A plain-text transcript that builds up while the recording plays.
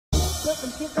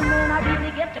Looking, kissing when I really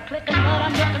get to clicking, but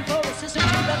I'm looking for a sister to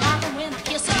the bottom when I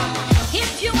kiss her.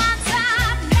 If you want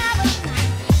some, never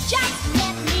just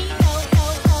let me know.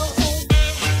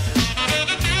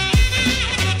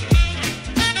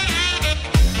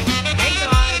 Hey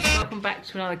guys, welcome back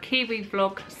to another Kiwi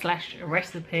vlog /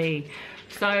 recipe.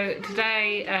 So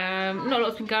today, not a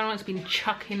lot's been going on. It's been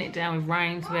chucking it down with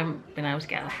rain, so we haven't been able to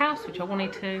get out of the house, which I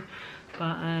wanted to,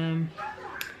 but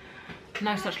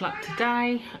no such luck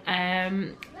today.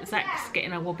 Zach's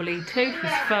getting a wobbly tooth,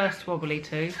 his first wobbly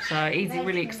tooth, so he's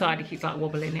really excited. He's like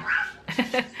wobbling it.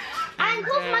 And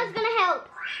Cosmo's gonna help.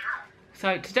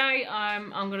 So today I'm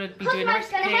gonna be doing a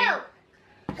recipe. Gonna help.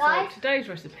 Guys. So today's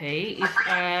recipe is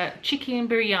chicken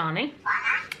biryani.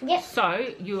 Yep.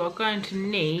 So you are going to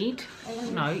need,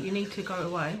 no, you need to go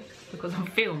away because I'm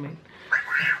filming.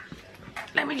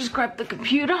 Let me just grab the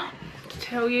computer to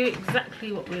tell you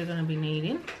exactly what we're going to be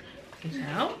needing. Get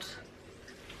out.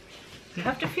 You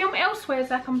have to film elsewhere,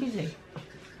 Zach, I'm busy.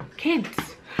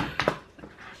 Kids.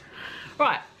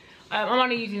 Right, I'm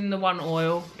only using the one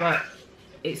oil, but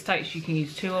it states you can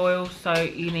use 2 oils. So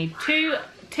you need 2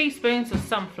 teaspoons of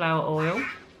sunflower oil,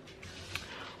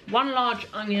 1 large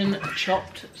onion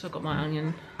chopped, so I've got my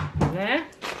onion there,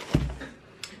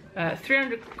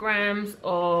 300 grams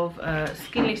of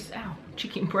skinless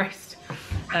chicken breast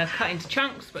cut into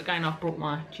chunks, but again I've brought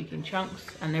my chicken chunks,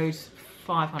 and there is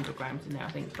 500 grams in there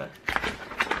I think, but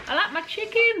I like my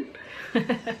chicken.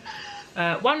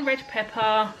 1 red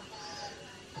pepper,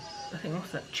 I think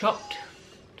what's that, chopped,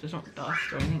 so it's not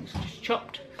diced or anything, it's just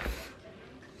chopped.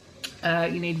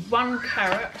 You need 1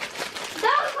 carrot,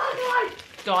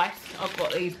 diced. I've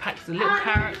got these packs of little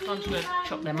carrots, so I'm just going to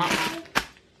chop them up.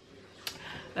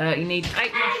 You need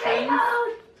 8 mushrooms,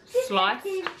 sliced.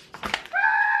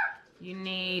 You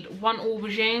need 1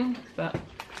 aubergine, but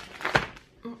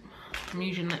I'm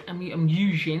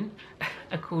using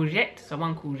a courgette, so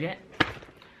 1 courgette.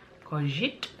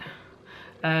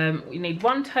 You need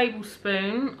 1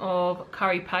 tablespoon of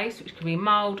curry paste, which can be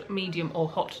mild, medium or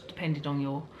hot depending on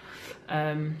your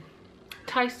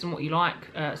taste and what you like.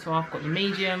 So I've got the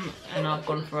medium, and I've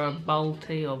gone for a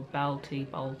balti or balti,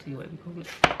 whatever you call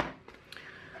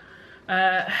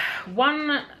it.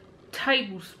 1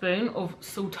 tablespoon of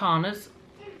sultanas.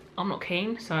 I'm not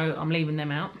keen, so I'm leaving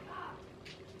them out.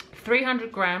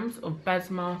 300 grams of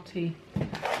basmati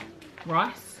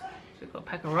rice. So I've got a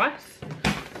pack of rice.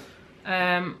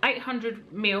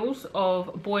 800 mils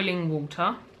of boiling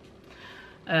water.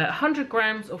 100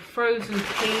 grams of frozen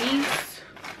peas,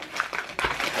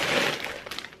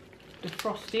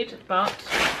 defrosted, but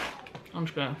I'm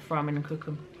just going to fry them in and cook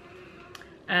them.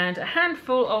 And a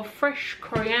handful of fresh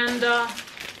coriander,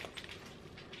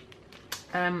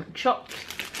 chopped,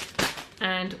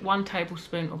 and 1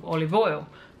 tablespoon of olive oil,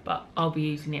 but I'll be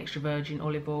using the extra virgin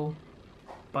olive oil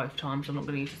both times. I'm not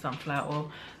going to use the sunflower oil.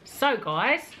 So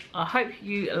guys, I hope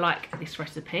you like this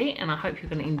recipe, and I hope you're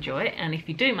going to enjoy it, and if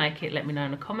you do make it, let me know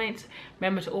in the comments.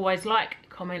 Remember to always like,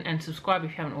 comment and subscribe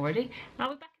if you haven't already, and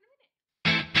I'll be back.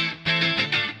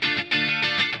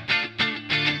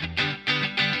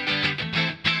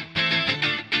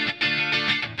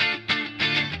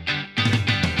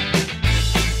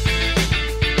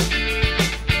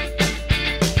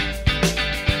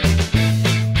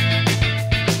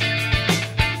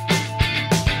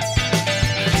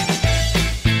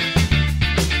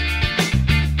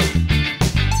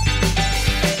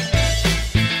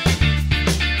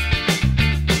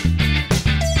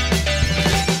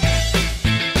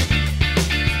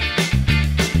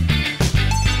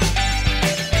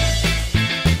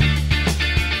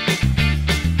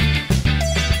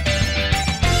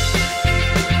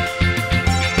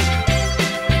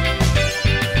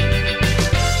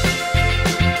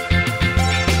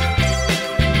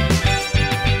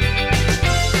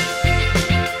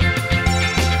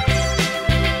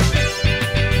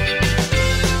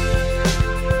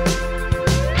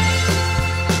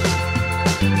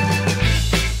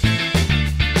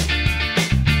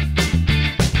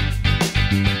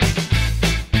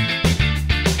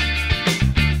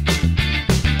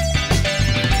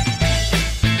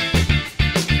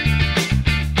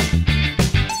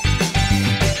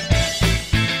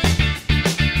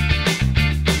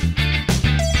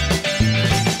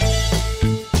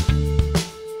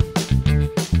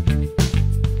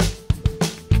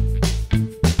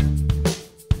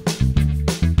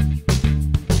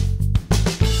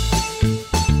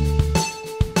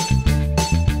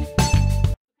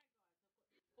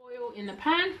 In the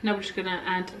pan. Now we're just going to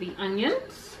add the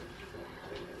onions.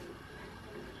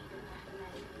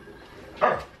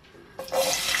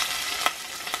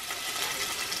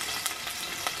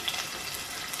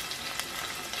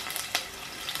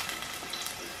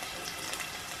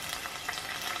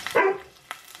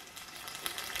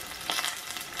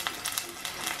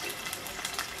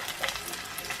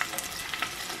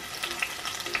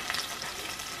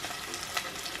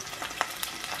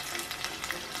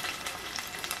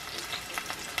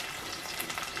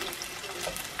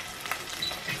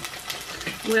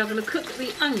 We are going to cook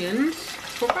the onions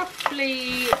for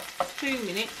roughly 2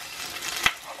 minutes.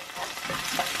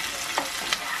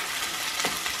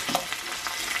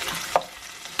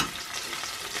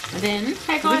 And then,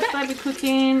 hey guys, they'll be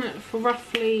cooking for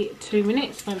roughly 2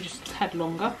 minutes, maybe just a tad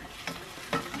longer.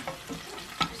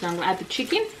 So I'm going to add the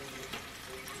chicken.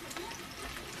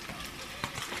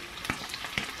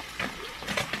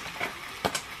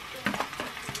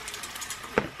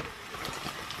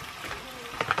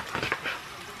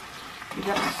 Give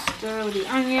that a stir with the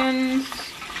onions.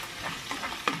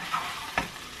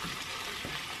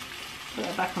 Put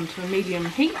that back onto a medium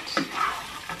heat.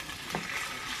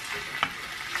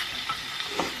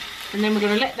 And then we're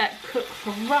going to let that cook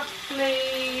for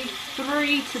roughly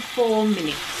 3 to 4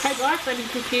 minutes. Okay guys, they've been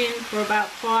cooking for about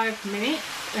 5 minutes.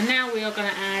 And now we are going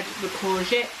to add the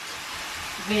courgette,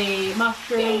 the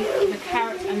mushroom, the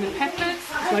carrots and the peppers.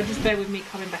 So just bear with me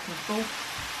coming back and forth.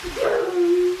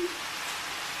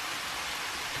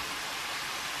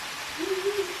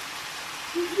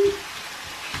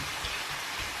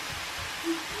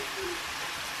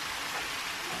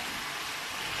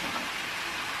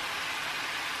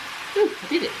 Ooh, I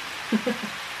did it.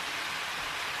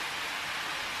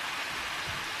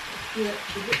 Yeah,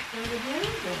 and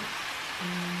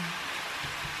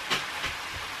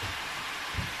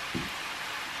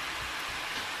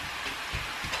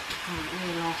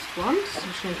the last one, so I'm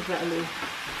just going to give that a little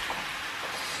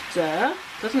stir.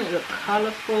 Doesn't it look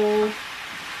colourful?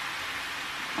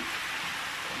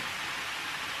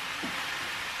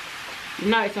 You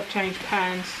notice I've changed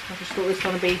pans. I just thought this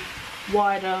one would be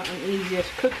wider and easier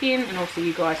to cook in, and also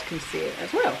you guys can see it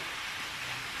as well.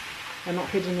 They're not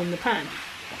hidden in the pan.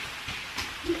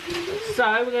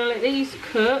 So we're going to let these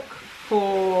cook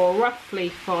for roughly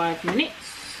 5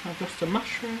 minutes. I've lost a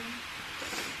mushroom.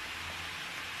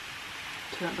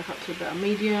 Turn that back up to about a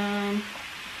medium, and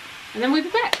then we'll be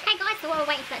back. Hey guys, so while we're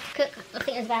waiting for that to cook, I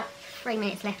think there's about 3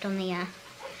 minutes left on the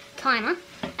timer.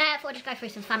 I thought I'd just go through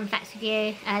some fun facts with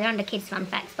you. They're under kids fun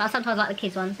facts, but I sometimes like the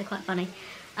kids ones, they're quite funny.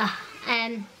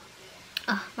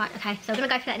 Right, okay, so we're going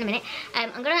to go for that in a minute.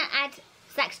 I'm going to add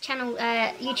Zach's channel,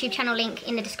 YouTube channel link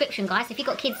in the description, guys. If you've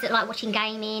got kids that like watching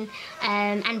gaming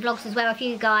and vlogs as well, if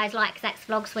you guys like Zach's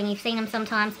vlogs when you've seen them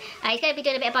sometimes, he's going to be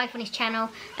doing a bit of both on his channel.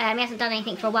 He hasn't done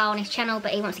anything for a while on his channel,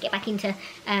 but he wants to get back into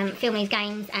filming his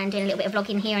games and doing a little bit of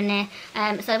vlogging here and there.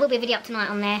 So there will be a video up tonight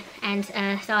on there, and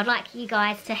so I'd like you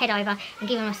guys to head over and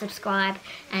give him a subscribe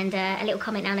and a little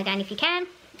comment now and again if you can.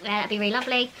 That'd be really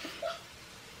lovely.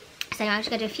 So I'm just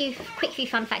going to do a quick few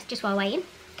fun facts just while waiting.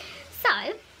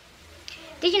 So,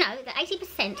 did you know that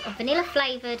 80% of vanilla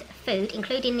flavoured food,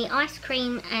 including the ice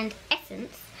cream and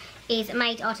essence, is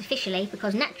made artificially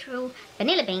because natural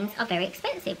vanilla beans are very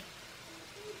expensive?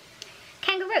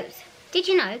 Kangaroos. Did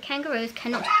you know kangaroos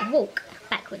cannot walk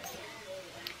backwards?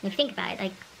 And if you think about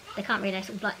it, they can't really, they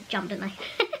sort of like jump, don't they?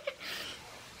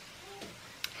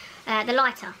 The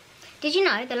lighter. Did you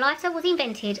know the lighter was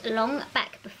invented long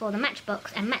back before the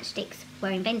matchbox and matchsticks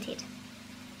were invented?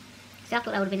 So I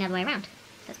thought that would have been the other way around.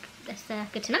 That's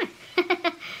good to know.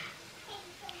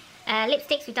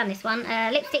 Lipsticks, we've done this one.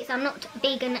 Lipsticks are not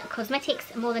vegan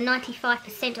cosmetics. More than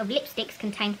 95% of lipsticks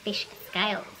contain fish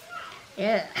scales.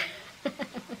 Ugh.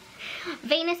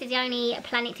 Venus is the only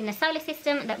planet in the solar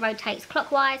system that rotates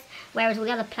clockwise, whereas all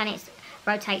the other planets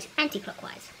rotate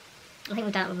anti-clockwise. I think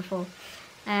we've done it before.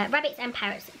 Rabbits and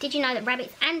parrots. Did you know that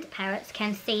rabbits and parrots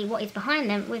can see what is behind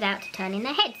them without turning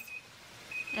their heads?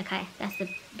 Okay, that's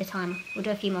the timer. We'll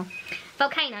do a few more.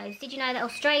 Volcanoes. Did you know that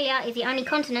Australia is the only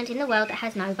continent in the world that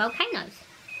has no volcanoes?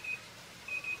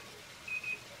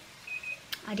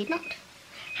 I did not.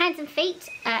 Hands and feet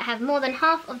have more than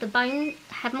half of the bones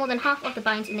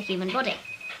in the human body.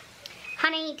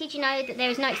 Honey. Did you know that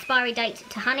there is no expiry date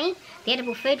to honey? The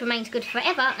edible food remains good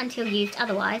forever until used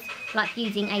otherwise, like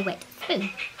using a wet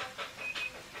spoon.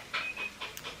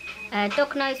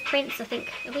 Dog nose prints, I think,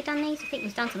 have we done these? I think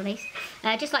we've done some of these.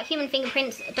 Just like human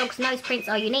fingerprints, dogs' nose prints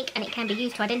are unique and it can be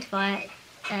used to identify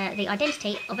the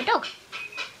identity of a dog.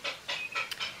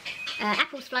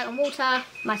 Apples float on water.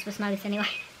 Most of us know this anyway.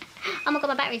 Oh my god,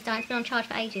 my battery's dying. It's been on charge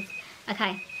for ages.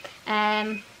 Okay.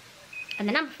 And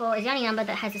the number 4 is the only number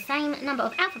that has the same number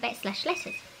of alphabets /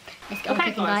 letters. Let's get on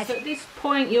cooking, guys. So at this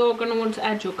point you're going to want to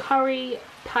add your curry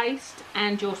paste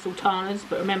and your sultanas,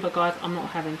 but remember guys, I'm not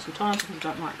having sultanas because I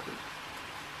don't like them.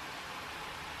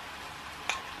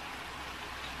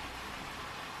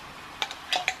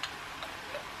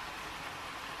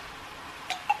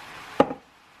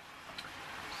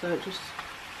 So just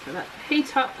let that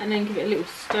heat up and then give it a little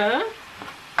stir.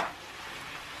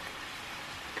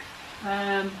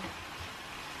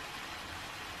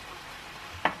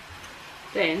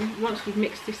 Then, once we've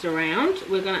mixed this around,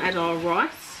 we're going to add our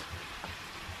rice.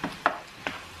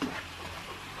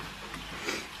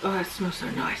 Oh, that smells so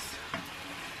nice.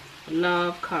 I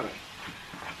love curry.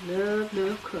 Love,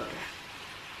 love curry.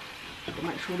 Got to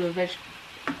make sure the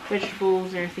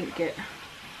vegetables and everything get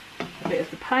a bit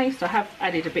of the paste. I have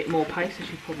added a bit more paste,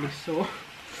 as you probably saw.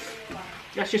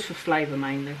 That's just for flavour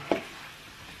mainly.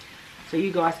 So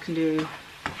you guys can do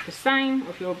the same.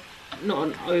 If you're not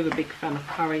an over big fan of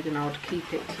curry, then I would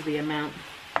keep it to the amount.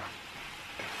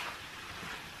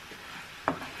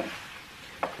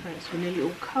 Okay, so we're nearly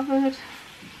all covered.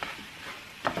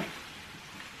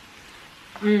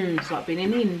 It's like being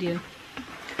an Indian.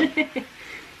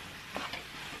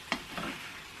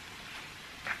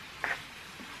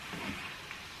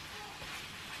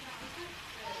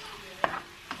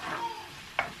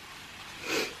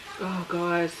 Oh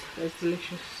guys, it's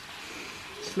delicious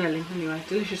smelling anyway.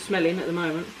 Delicious smelling at the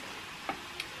moment.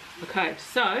 Okay,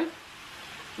 so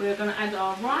we're going to add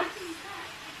our rice.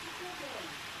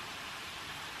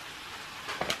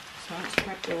 So let's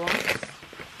grab the rice.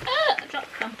 Ah, I dropped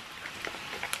some.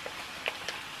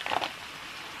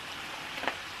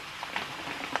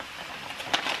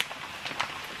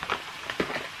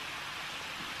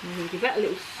 And we'll give that a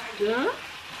little stir.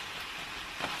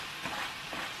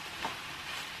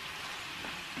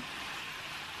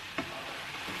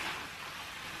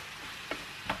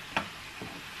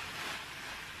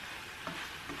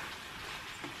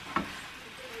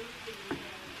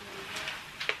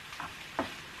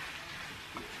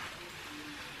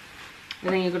 And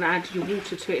then you're going to add your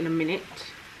water to it in a minute.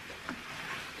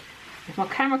 If my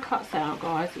camera cuts out,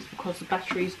 guys, it's because the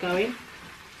battery's going.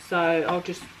 So I'll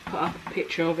just put up a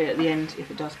picture of it at the end if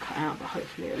it does cut out, but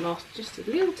hopefully it'll last just a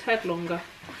little tad longer.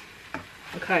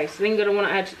 Okay, so then you're going to want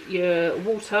to add your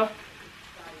water.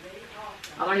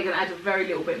 I'm only going to add a very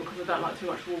little bit because I don't like too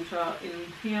much water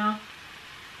in here.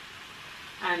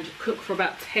 And cook for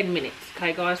about 10 minutes.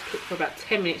 Okay, guys, cook for about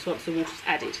 10 minutes once the water's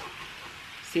added.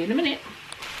 See you in a minute.